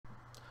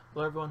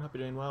Hello everyone, hope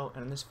you're doing well,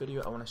 and in this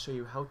video I want to show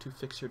you how to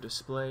fix your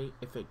display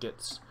if it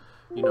gets,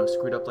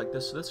 screwed up like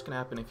this. So this can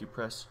happen if you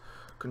press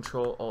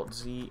Control Alt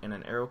Z and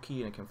an arrow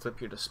key, and it can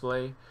flip your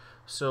display.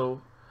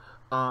 So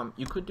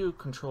you could do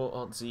Control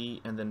Alt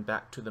Z and then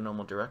back to the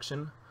normal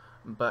direction,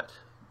 but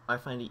I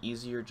find it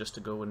easier just to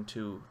go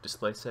into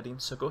display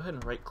settings. So go ahead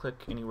and right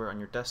click anywhere on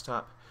your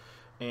desktop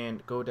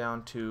and go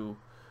down to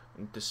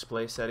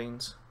display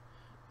settings,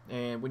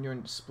 and when you're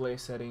in display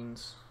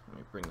settings, let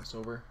me bring this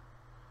over.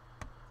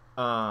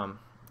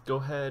 Go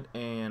ahead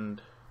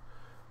and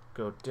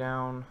go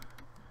down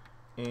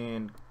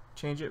and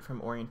change it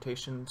from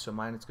orientation. So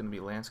mine is going to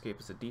be landscape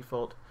as a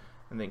default,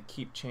 and then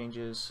keep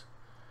changes,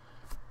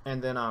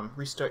 and then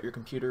restart your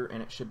computer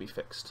and it should be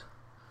fixed.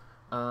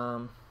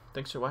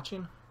 Thanks for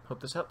watching. Hope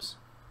this helps.